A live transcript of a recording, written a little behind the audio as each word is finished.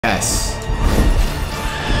Yes.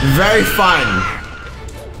 Very fun.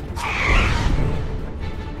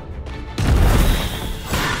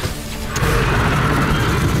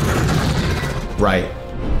 Right.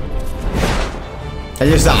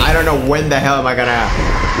 I don't know when the hell am I gonna...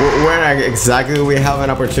 When exactly do we have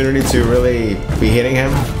an opportunity to really be hitting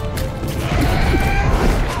him?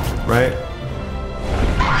 Right?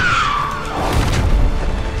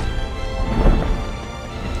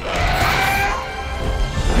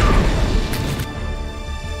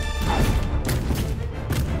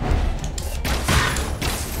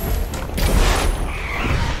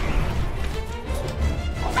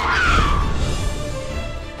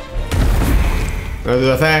 Gonna do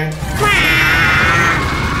the thing.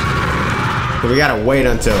 But we gotta wait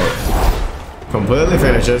until it completely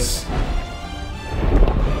finishes.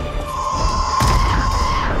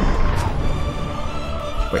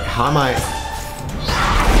 Wait, how am I?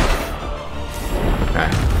 Okay.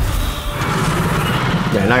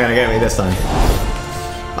 Yeah, not gonna get me this time.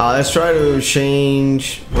 Let's try to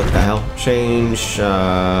change. What the hell? Change.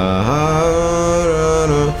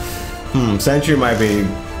 Sentry might be.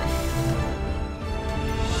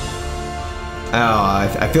 Oh,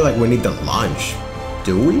 I feel like we need the launch.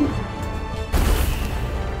 Do we?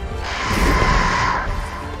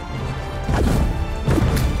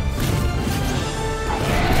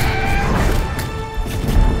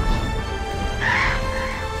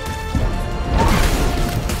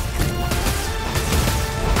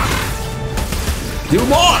 Do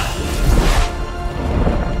more!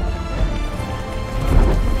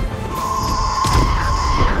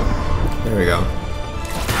 There we go.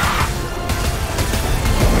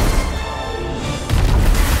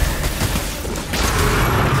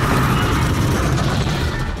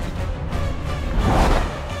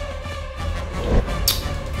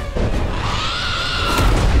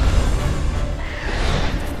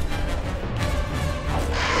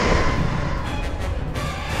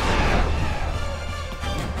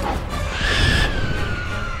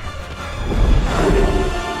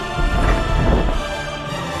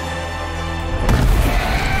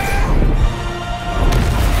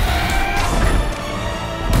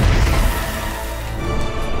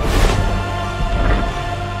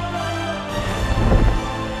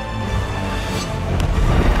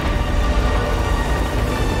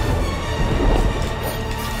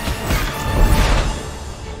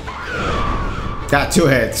 Got 2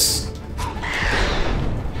 hits.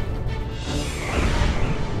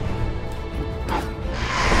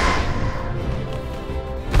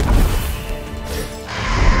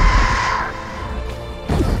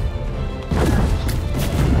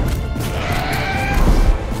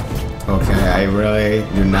 Okay, I really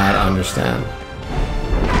do not understand.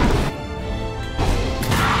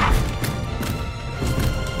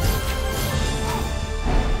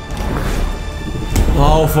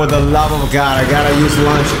 Oh, for the love of God, I gotta use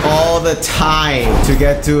launch all the time to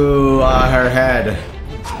get to her head.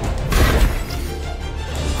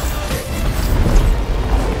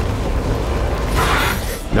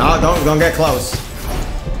 No, don't get close.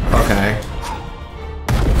 Okay.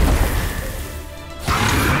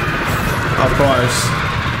 Of course.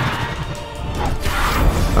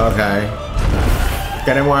 Okay.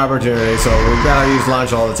 Getting more opportunity, so we gotta use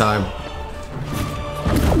launch all the time.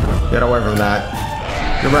 Get away from that.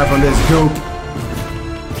 Get away from this goop.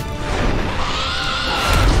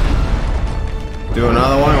 Do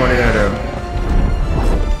another one? What are you gonna do?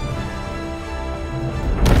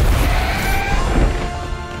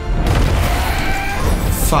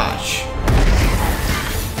 Fudge.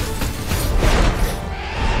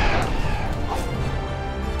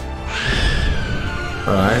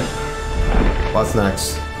 Alright. What's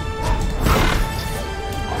next?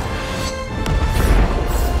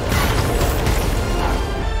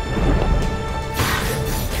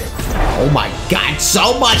 Oh my God,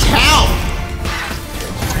 so much help!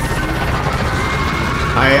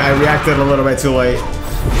 I reacted a little bit too late.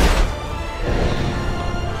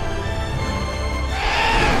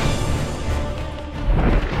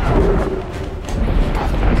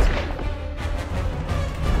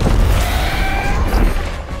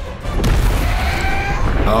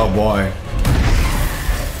 Oh boy.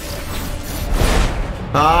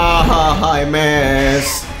 Ah, I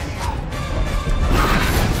missed.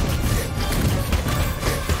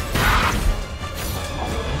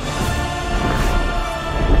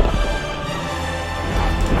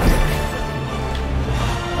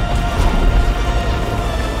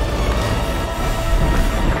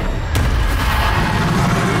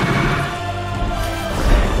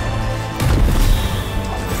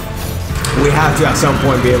 We have to at some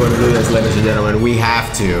point be able to do this, ladies and gentlemen. We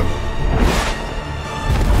have to.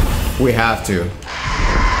 We have to.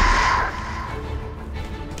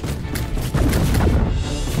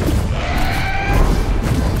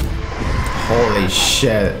 Holy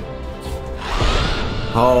shit.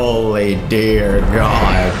 Holy dear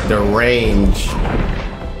God. The range.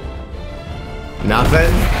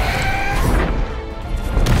 Nothing?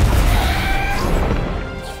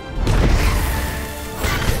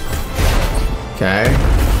 Okay.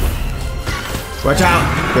 Watch out!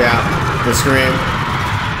 Yeah, the scream.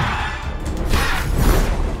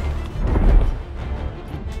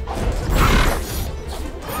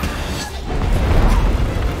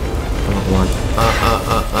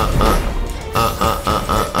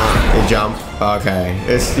 They jump. Okay.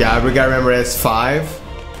 It's, yeah, we gotta remember it's 5.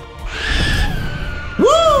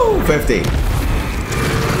 Woo! 50.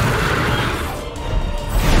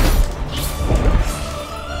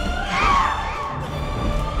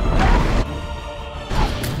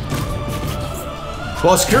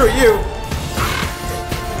 Well, screw you.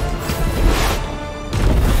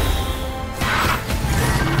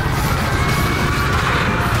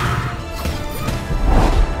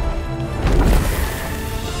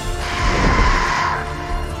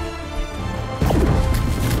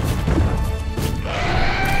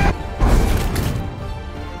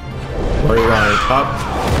 Where are you going? Up.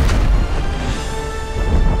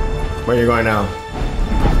 Where are you going now?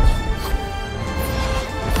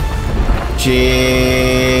 Jesus.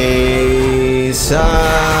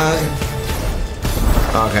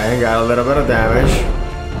 Okay, got a little bit of damage.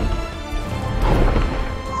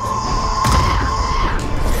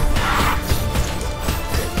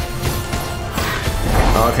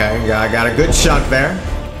 Okay, got a good chunk there.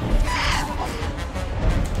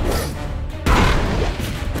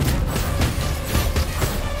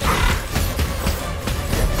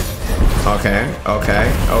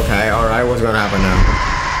 Okay, alright, what's gonna happen now?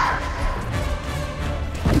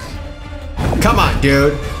 Come on,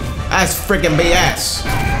 dude. That's freaking BS.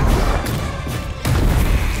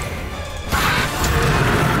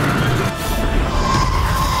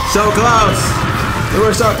 So close. We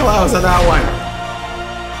were so close on that one.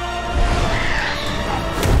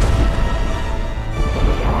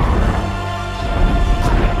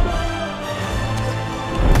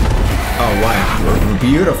 Oh, wow.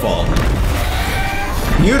 Beautiful.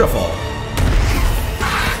 Beautiful.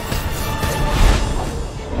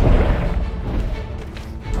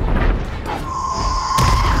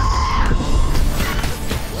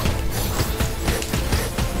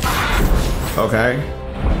 Okay.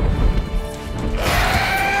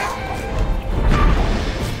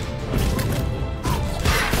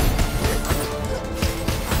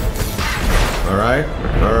 Alright,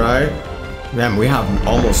 alright. Man, we have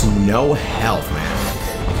almost no health, man.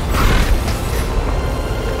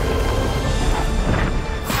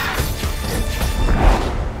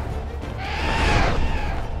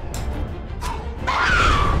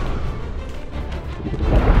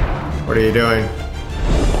 What are you doing?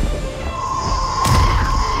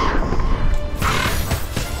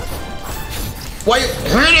 Why you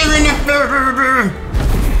hitting in the...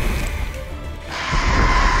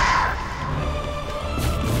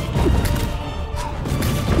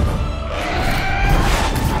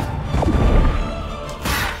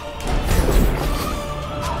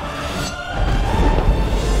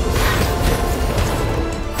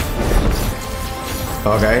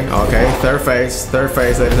 Okay, okay, third phase,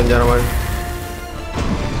 ladies and gentlemen.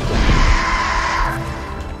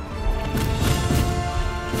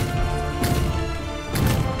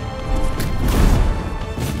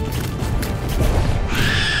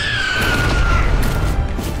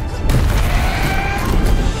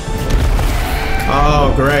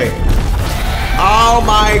 Oh, great. Oh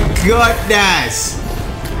my goodness.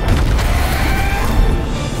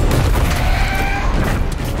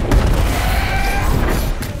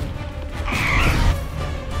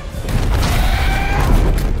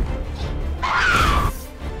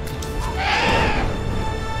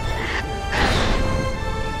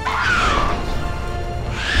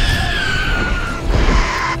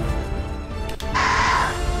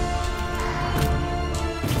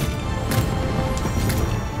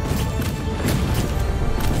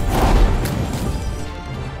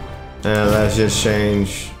 And let's just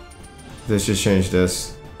change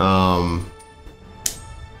this. Yeah.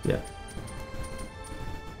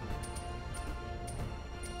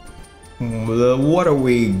 What do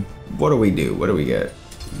we do? What do we get?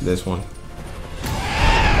 This one.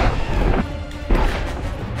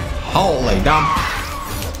 Holy dump.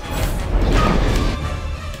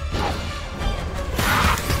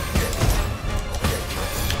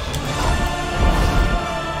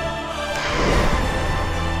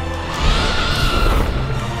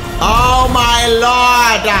 my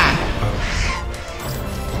lord!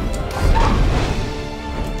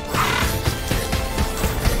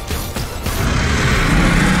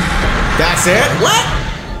 That's it? What?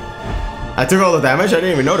 I took all the damage? I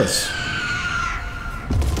didn't even notice.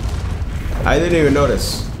 I didn't even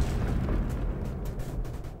notice.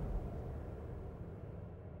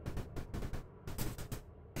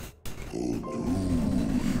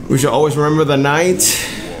 We should always remember the night.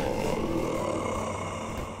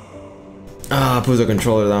 Ah, put the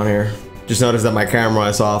controller down here. Just noticed that my camera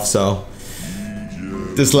is off, so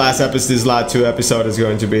this last two episode is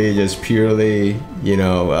going to be just purely, you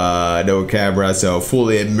know, no camera, so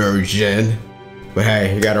fully immersion. But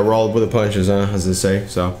hey, you gotta roll with the punches, huh? As they say,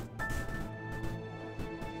 so.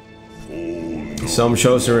 Some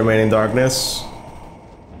shows to remain in darkness.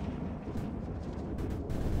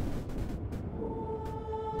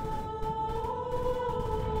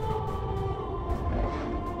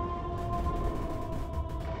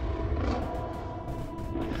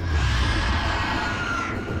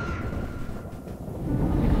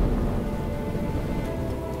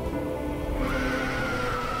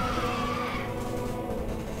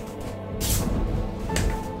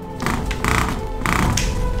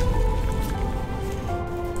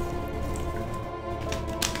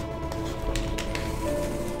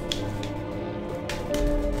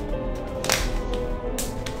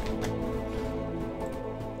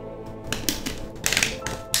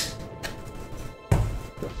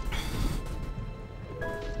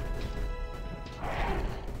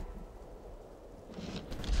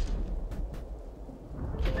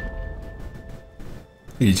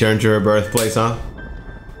 You return to her birthplace, huh?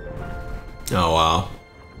 Oh, wow.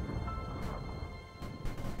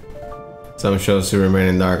 Some shows to remain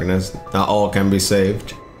in darkness. Not all can be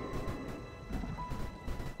saved.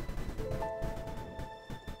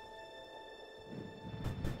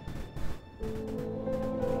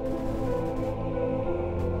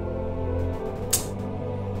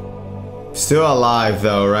 Still alive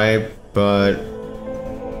though, right? But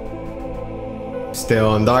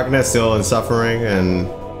still in darkness, still in suffering, and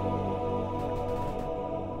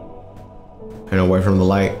away from the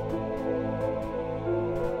light.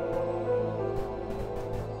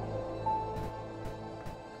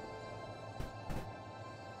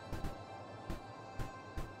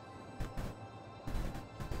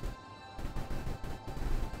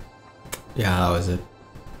 Yeah, that was it.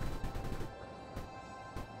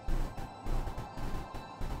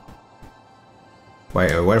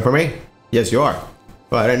 Wait, are you waiting for me? Yes, you are.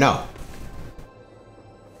 Well, I didn't know.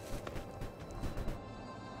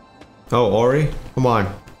 Oh, Ori? Come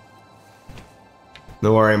on.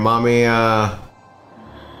 Don't worry, mommy,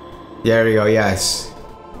 there you go, yes.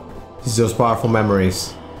 It's those powerful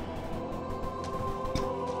memories.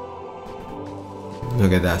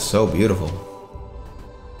 Look at that, so beautiful.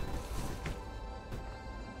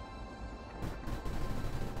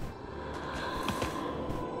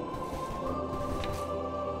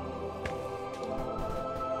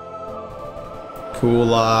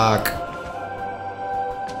 Kulak.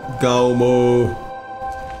 Gomu.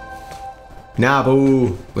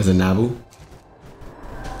 Nabu. Was it Nabu?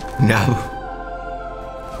 Nabu.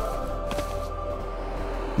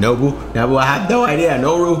 Nobu? Nabu? I have no idea.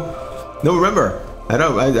 Noru? No, remember. I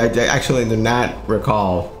actually do not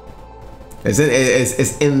recall. It's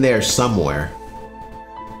in there somewhere.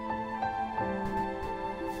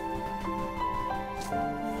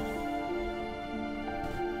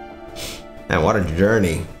 Man, what a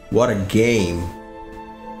journey. What a game.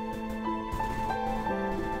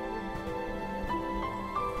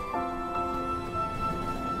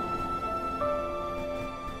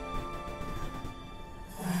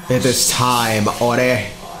 It is time, Ore.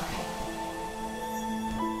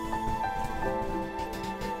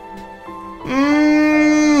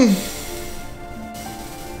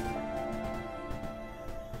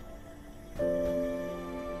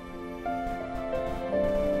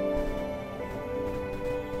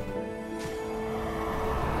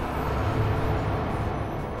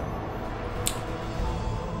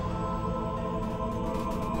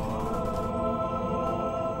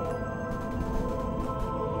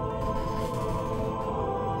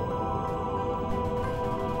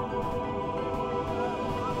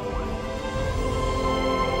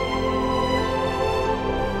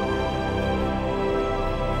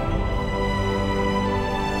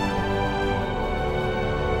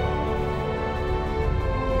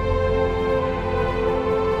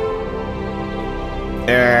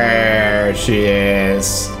 There she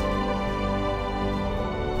is.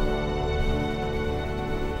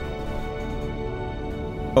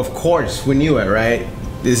 Of course, we knew it, right?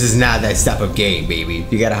 This is not that type of game, baby.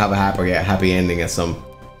 You gotta have a happy ending in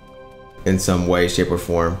some way, shape, or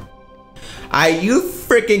form. Are you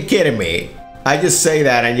freaking kidding me? I just say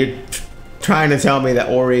that and you're trying to tell me that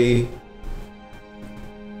Ori,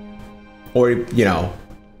 you know,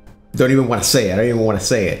 don't even want to say it. I don't even want to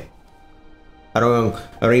say it. I don't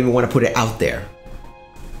even want to put it out there.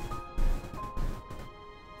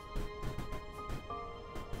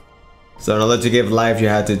 So in order to give life, you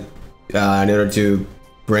have to, in order to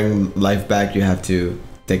bring life back, you have to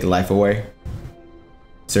take life away.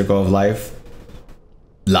 Circle of life.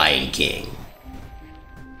 Lion King.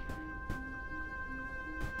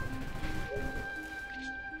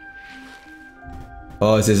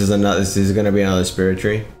 Oh, this is gonna be another spirit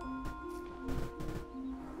tree.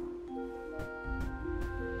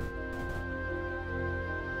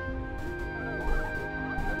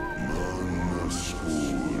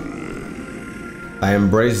 I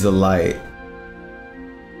embrace the light.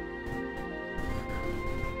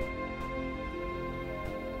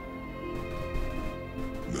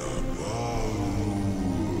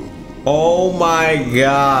 Oh my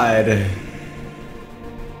god.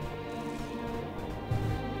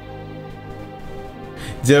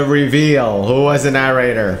 The reveal. Who was the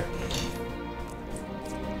narrator?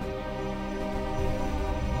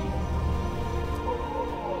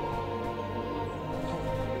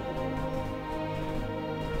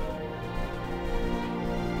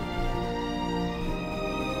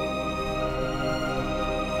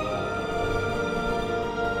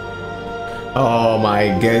 Oh my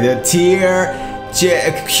god, the tier.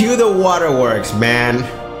 Cue the waterworks, man.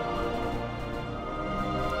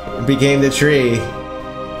 It became the tree.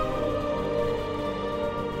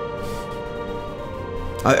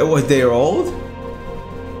 Was they old?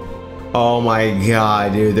 Oh my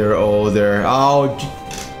god, dude, they're older. Oh.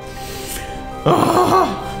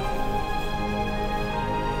 Ah.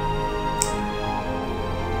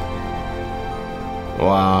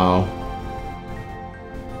 Wow.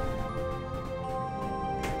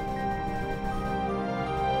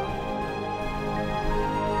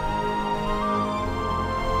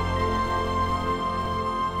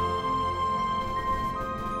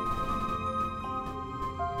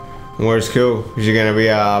 Where's Ku? Is she gonna be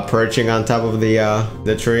perching on top of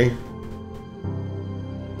the tree?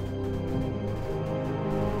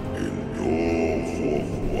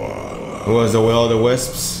 Who was the will of the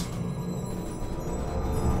Wisps?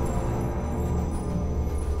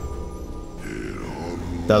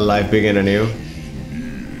 The life begin anew.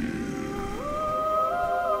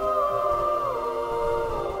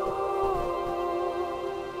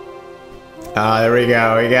 Ah, there we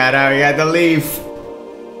go. We got the leaf.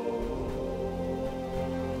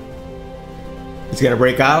 It's gonna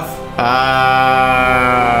break off.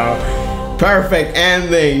 Oh, perfect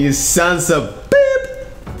ending, you sons of beep.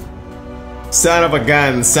 Son of a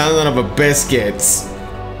gun, son of a biscuits.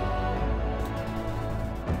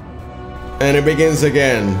 And it begins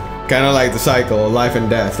again. Kind of like the cycle of life and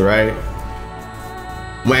death, right?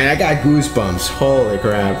 Man, I got goosebumps. Holy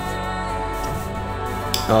crap.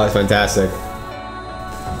 Oh, it's fantastic.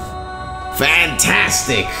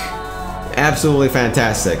 Fantastic. Absolutely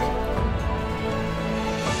fantastic.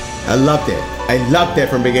 I loved it. I loved it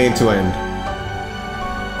from beginning to end.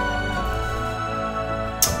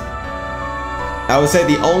 I would say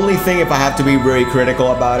the only thing, if I have to be very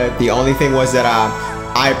critical about it, the only thing was that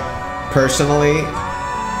I personally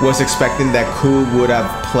was expecting that Ku would have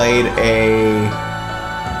played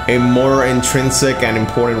a more intrinsic and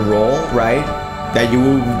important role, right? That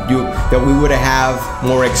that we would have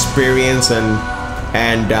more experience and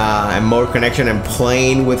more connection and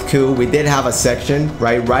playing with Ku. We did have a section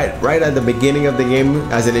right at the beginning of the game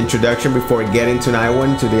as an introduction before getting to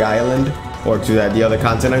Niwen, to the island, or to the other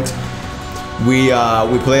continent. We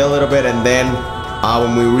play a little bit, and then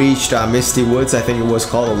when we reached Misty Woods, I think it was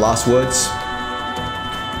called the Lost Woods,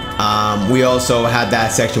 we also had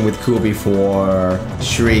that section with Ku before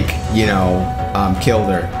Shriek, you know, killed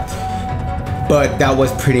her. But that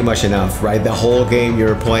was pretty much enough, right? The whole game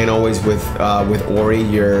you're playing always with Ori.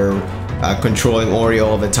 You're controlling Ori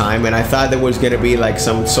all the time, and I thought there was gonna be like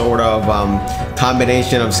some sort of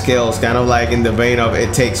combination of skills, kind of like in the vein of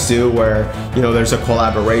It Takes Two, where you know there's a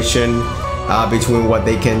collaboration between what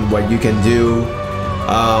you can do,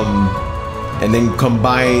 and then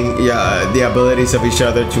combine the abilities of each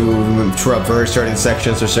other to traverse certain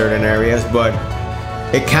sections or certain areas. But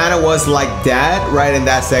it kind of was like that, right, in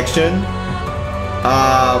that section.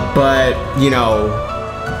 But you know,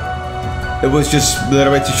 it was just a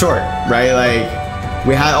little bit too short, right? Like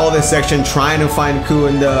we had all this section trying to find Ku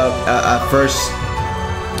in the first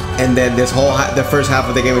and then this whole the first half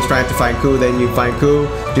of the game is trying to find Ku. Then you find Ku.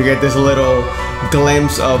 You get this little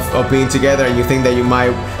glimpse of being together, and you think that you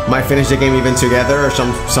might finish the game even together or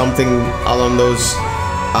something along those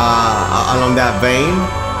along that vein.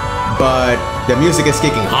 But the music is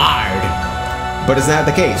kicking hard, but it's not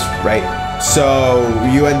the case, right? So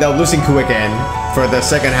you end up losing Ku again for the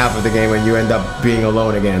second half of the game, and you end up being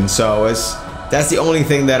alone again. So that's the only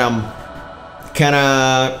thing that I'm kind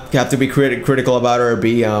of have to be critical about, or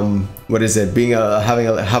be what is it, being having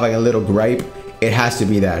a little gripe. It has to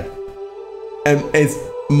be that, and it's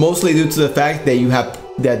mostly due to the fact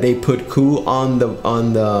that they put Ku on the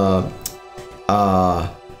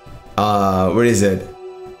what is it?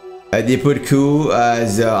 They put Ku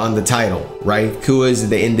as on the title, right? Ku is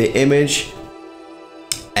in the image,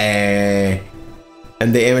 and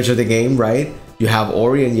the image of the game, right? You have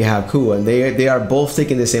Ori and you have Ku, and they are both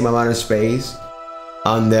taking the same amount of space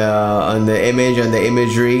on the image, on the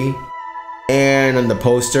imagery, and on the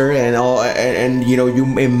poster, and all, and you know,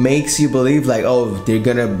 it makes you believe like, oh, they're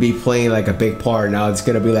gonna be playing like a big part now. It's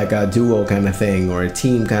gonna be like a duo kind of thing or a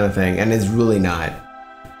team kind of thing, and it's really not.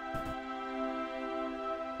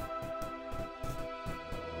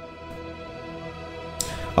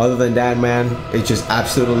 Other than that, man, it's just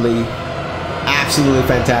absolutely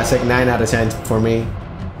fantastic. 9 out of 10 for me.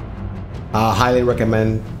 Highly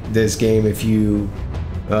recommend this game if you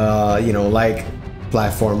you know, like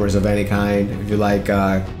platformers of any kind, if you like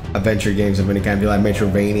adventure games of any kind, if you like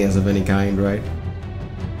Metroidvanias of any kind, right?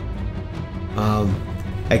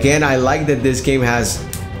 Again, I like that this game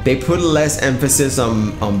they put less emphasis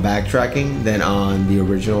on backtracking than on the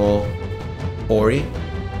original Ori.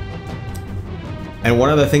 And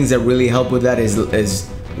one of the things that really helped with that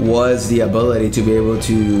was the ability to be able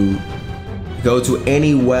to go to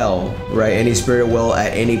any well, right? Any spirit well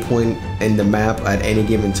at any point in the map at any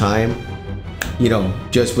given time, you know,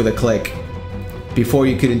 just with a click. Before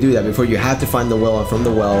you couldn't do that. Before you had to find the well, and from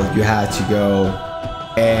the well you had to go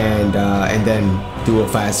and then do a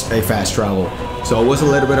fast travel. So it was a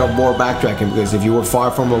little bit of more backtracking, because if you were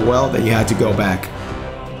far from a well, then you had to go back.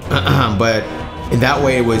 But in that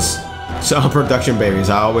way, it was some production babies.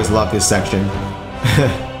 I always love this section.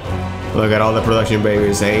 Look at all the production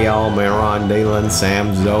babies. Ayal, Meron, Dalen,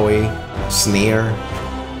 Sam, Zoe, Sneer.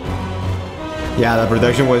 Yeah, the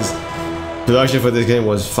production for this game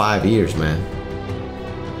was 5 years, man.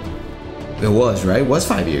 It was, right? It was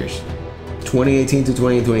 5 years. 2018 to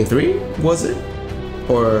 2023, was it?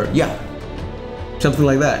 Or yeah, something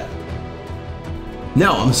like that.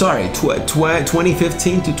 No, I'm sorry.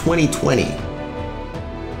 2015 to 2020.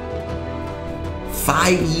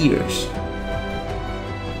 5 years.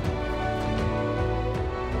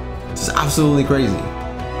 It's absolutely crazy,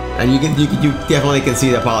 and you definitely can see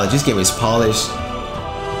the polish. This game is polished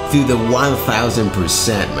to the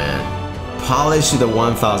 1000%, man. Polished to the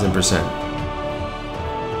 1000%.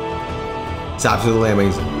 It's absolutely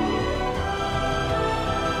amazing.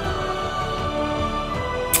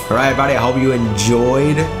 All right, everybody. I hope you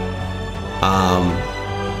enjoyed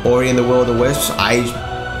Ori and the Will of the Wisps. I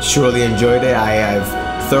surely enjoyed it. I have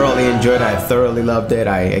thoroughly enjoyed it. I thoroughly loved it.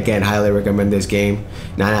 I again highly recommend this game.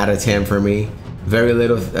 9 out of 10 for me. Very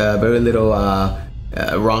little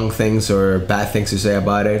wrong things or bad things to say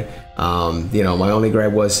about it. You know, my only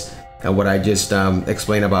gripe was what I just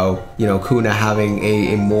explained about, you know, Kuna having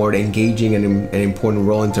a more engaging and an important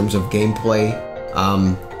role in terms of gameplay.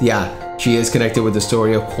 Yeah, she is connected with the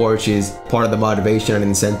story, of course. She's part of the motivation and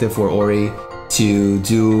incentive for Ori to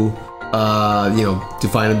do you know, to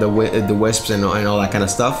find the wisps and all that kind of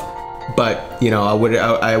stuff. But you know, I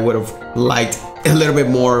would have liked a little bit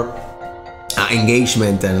more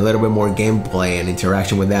engagement and a little bit more gameplay and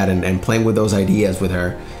interaction with that, and playing with those ideas with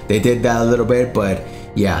her. They did that a little bit, but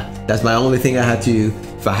yeah, that's my only thing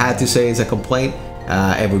if I had to say it's a complaint,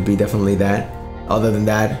 it would be definitely that. Other than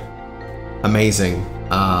that, amazing.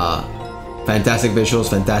 Fantastic visuals,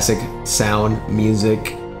 fantastic sound,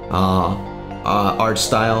 music, art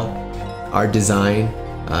style, art design,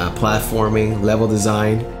 platforming, level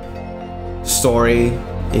design, story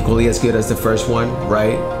equally as good as the first one,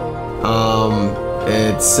 right?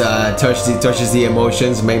 It's touches the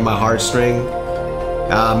emotions, made my heart sing,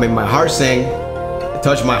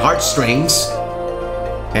 touched my heartstrings,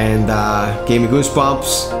 and gave me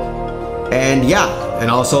goosebumps. And yeah, and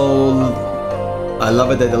also I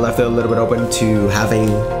love it that they left it a little bit open to having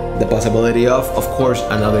the possibility of course,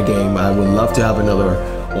 another game. I would love to have another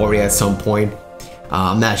Ori at some point.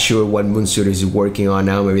 I'm not sure what Moon Studios is working on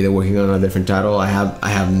now. Maybe they're working on a different title. I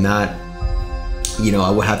have not, you know,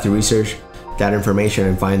 I would have to research that information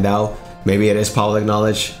and find out. Maybe it is public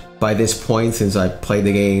knowledge by this point, since I played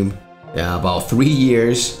the game about 3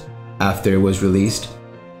 years. after it was released.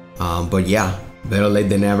 But yeah, better late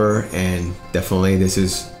than never, and definitely this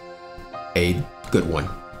is a good one.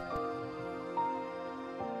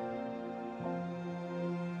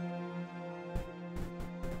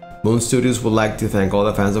 Moon Studios would like to thank all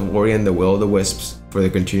the fans of Ori and the Will of the Wisps for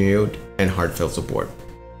their continued and heartfelt support.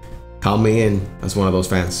 Count me in as one of those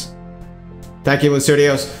fans. Thank you, Moon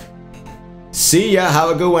Studios. See ya.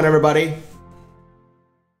 Have a good one, everybody.